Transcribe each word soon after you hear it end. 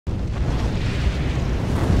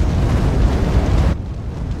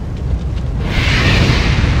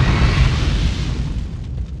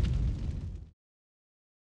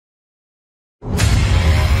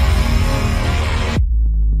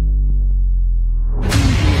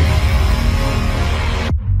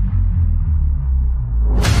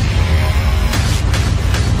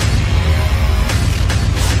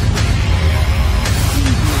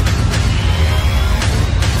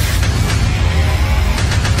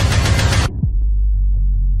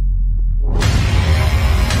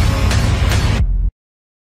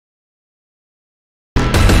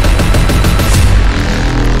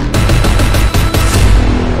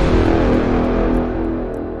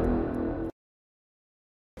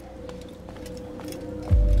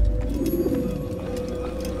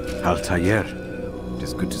Altair, it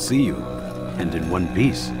is good to see you, and in one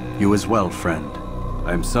piece. You as well, friend.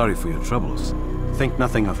 I am sorry for your troubles. Think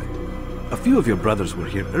nothing of it. A few of your brothers were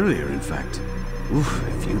here earlier, in fact. Oof,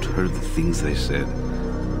 if you'd heard the things they said,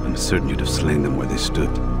 I'm certain you'd have slain them where they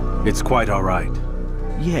stood. It's quite all right.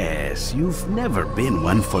 Yes, you've never been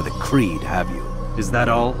one for the creed, have you? Is that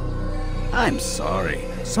all? I'm sorry.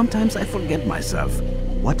 Sometimes I forget myself.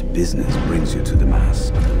 What business brings you to the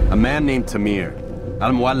Mass? A man named Tamir.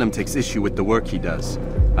 Al-Muallim takes issue with the work he does.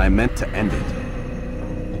 I meant to end it.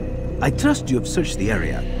 I trust you have searched the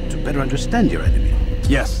area to better understand your enemy.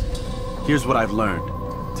 Yes. Here's what I've learned.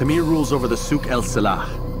 Tamir rules over the Souk El Salah.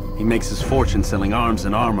 He makes his fortune selling arms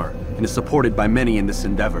and armor, and is supported by many in this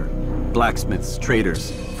endeavor. Blacksmiths,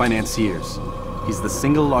 traders, financiers. He's the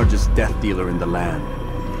single largest death dealer in the land.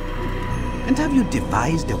 And have you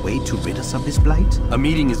devised a way to rid us of this blight? A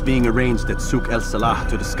meeting is being arranged at Souk El Salah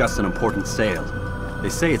to discuss an important sale. They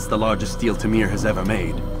say it's the largest deal Tamir has ever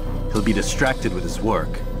made. He'll be distracted with his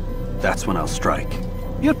work. That's when I'll strike.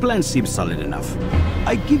 Your plan seems solid enough.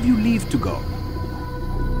 I give you leave to go.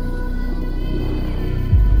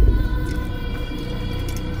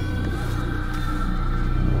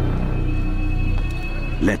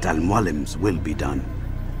 Let Al-Muallim's will be done.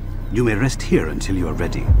 You may rest here until you are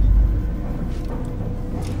ready.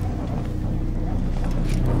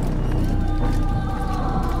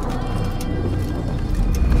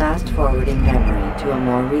 Fast-forwarding memory to a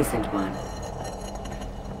more recent one.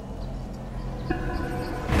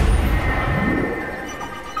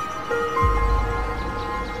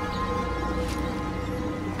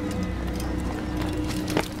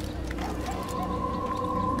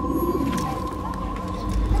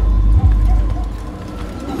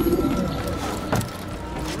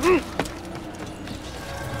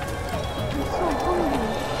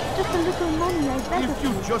 If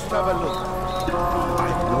you just have a look. I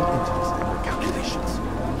have no interest in your calculations.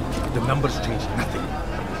 The numbers change nothing.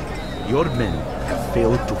 Your men have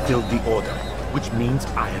failed to fill the order, which means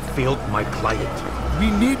I have failed my client.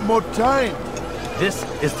 We need more time. This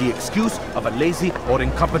is the excuse of a lazy or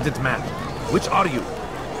incompetent man. Which are you?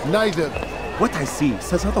 Neither. What I see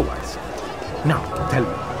says otherwise. Now, tell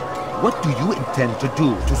me, what do you intend to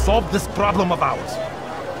do to solve this problem of ours?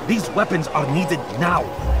 These weapons are needed now.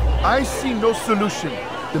 I see no solution.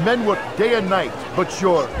 The men work day and night, but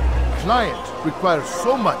your client requires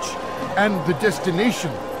so much, and the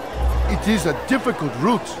destination. It is a difficult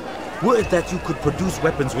route. Were it that you could produce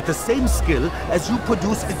weapons with the same skill as you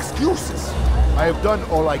produce excuses? I have done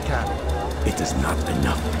all I can. It is not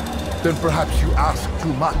enough. Then perhaps you ask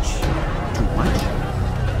too much. Too much?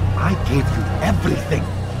 I gave you everything.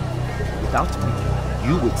 Without me,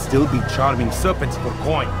 you would still be charming serpents for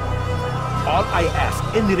coin. All I ask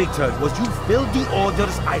in return was you fill the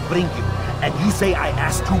orders I bring you, and you say I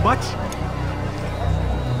ask too much?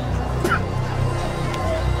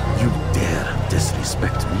 You dare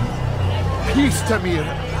disrespect me? Peace, Tamir.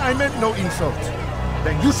 I meant no insult.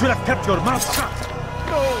 Then you should have kept your mouth shut.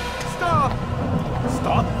 No, stop!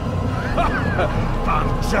 Stop? I'm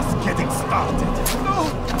just getting started. No!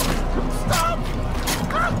 Stop!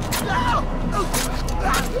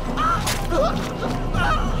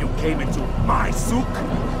 You came into my souk,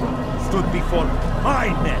 stood before my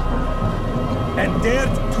men, and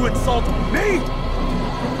dared to insult me?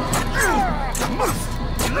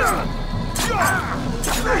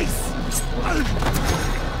 Nice!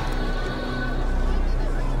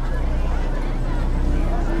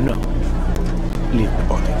 No. Leave the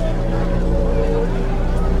body.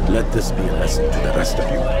 Let this be a lesson to the rest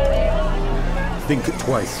of you. Think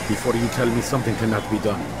twice before you tell me something cannot be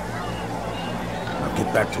done. Now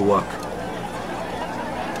get back to work.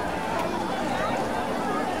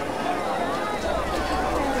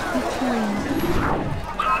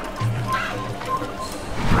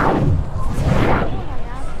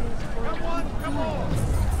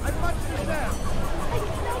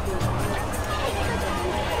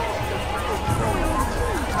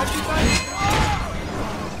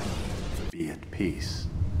 Be at peace.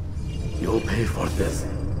 You'll pay for this.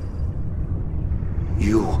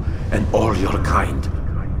 You and all your kind.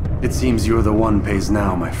 It seems you're the one pays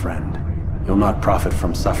now, my friend. You'll not profit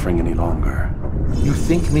from suffering any longer. You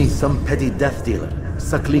think me some petty death dealer,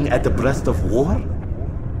 suckling at the breast of war?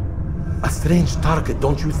 A strange target,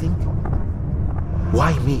 don't you think?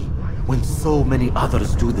 Why me, when so many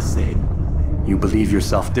others do the same? You believe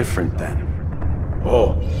yourself different, then?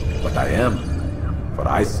 Oh, but I am. For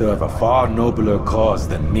I serve a far nobler cause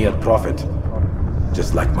than mere profit.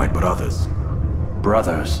 Just like my brothers.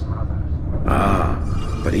 Brothers? Ah,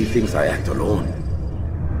 but he thinks I act alone.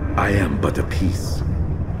 I am but a piece.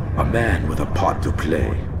 A man with a part to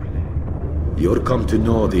play. You'll come to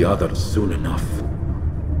know the others soon enough.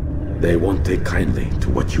 They won't take kindly to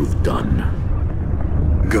what you've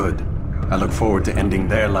done. Good. I look forward to ending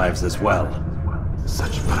their lives as well.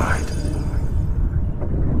 Such pride.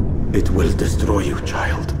 It will destroy you,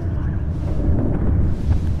 child.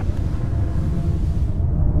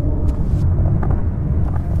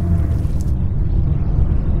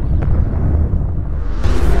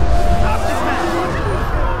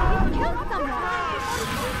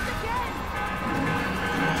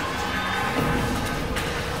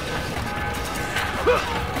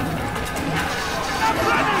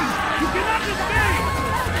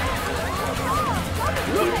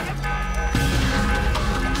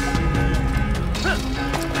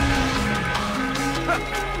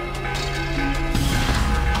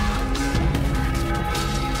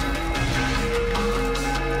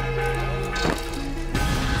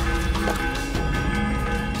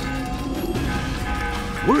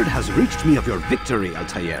 Word has reached me of your victory,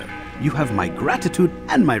 Altair. You have my gratitude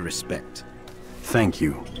and my respect. Thank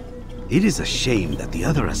you. It is a shame that the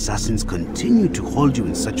other assassins continue to hold you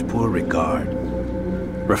in such poor regard.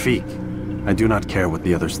 Rafik, I do not care what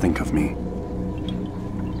the others think of me.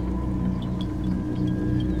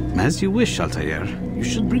 As you wish, Altair. You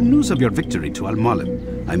should bring news of your victory to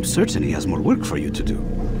Al-Malim. I'm certain he has more work for you to do.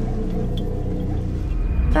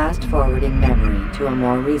 Fast-forwarding memory to a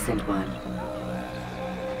more recent one.